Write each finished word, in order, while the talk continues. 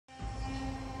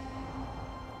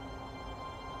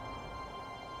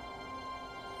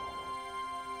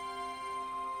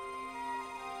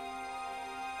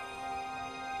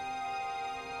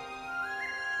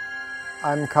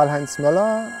I'm Karl-Heinz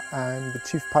Möller. I'm the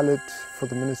Chief Pilot for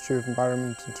the Ministry of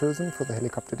Environment and Tourism for the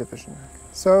Helicopter Division.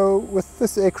 So with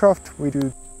this aircraft we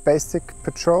do basic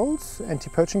patrols,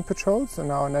 anti-poaching patrols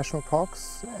in our national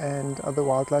parks and other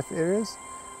wildlife areas.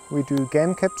 We do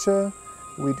game capture,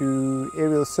 we do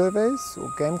aerial surveys or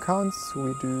game counts,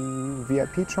 we do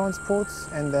VIP transports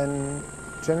and then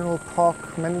general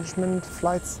park management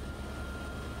flights.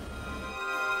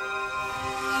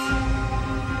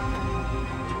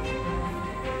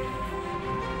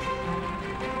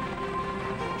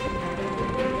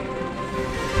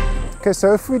 Okay,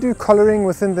 so if we do collaring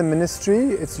within the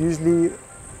ministry, it's usually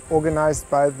organized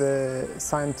by the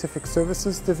Scientific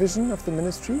Services Division of the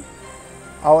ministry.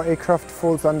 Our aircraft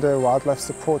falls under Wildlife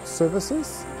Support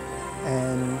Services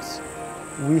and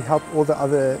we help all the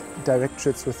other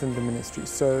directorates within the ministry.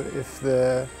 So if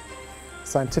the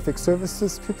Scientific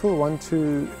Services people want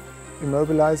to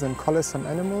immobilize and collar some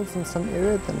animals in some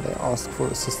area, then they ask for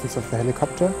assistance of the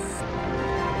helicopter.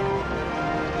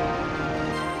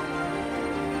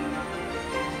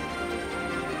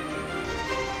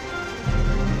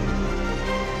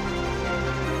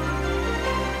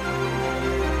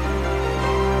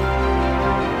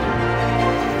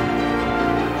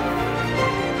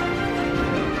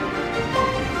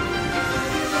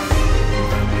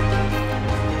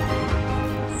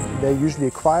 They usually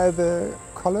acquire the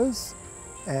collars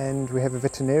and we have a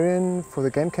veterinarian for the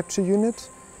game capture unit,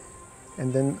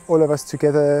 and then all of us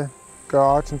together go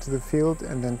out into the field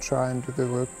and then try and do the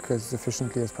work as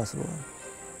efficiently as possible.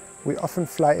 We often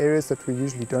fly areas that we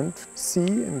usually don't see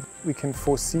and we can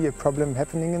foresee a problem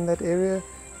happening in that area.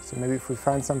 So maybe if we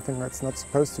find something that's not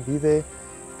supposed to be there,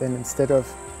 then instead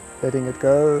of letting it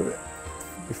go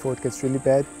before it gets really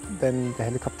bad, then the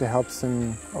helicopter helps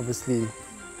in obviously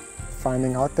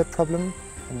finding out that problem.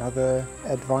 Another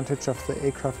advantage of the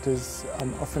aircraft is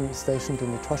I'm often stationed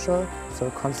in Etosha,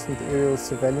 so constant aerial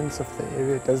surveillance of the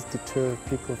area does deter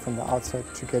people from the outside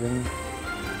to get in.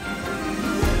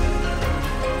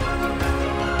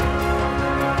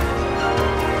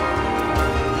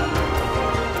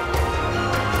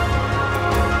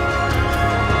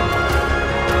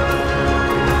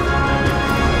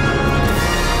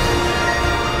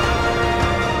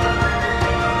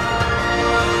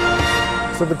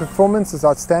 So the performance is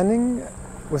outstanding.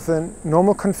 With a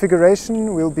normal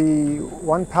configuration we'll be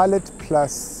one pilot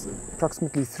plus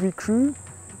approximately 3 crew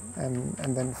and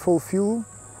then full fuel.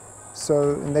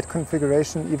 So in that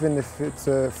configuration, even if it's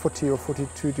a 40 or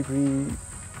 42 degree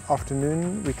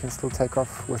afternoon, we can still take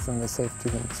off within the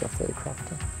safety limits of the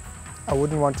aircraft. I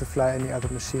wouldn't want to fly any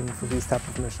other machine for these type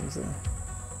of missions.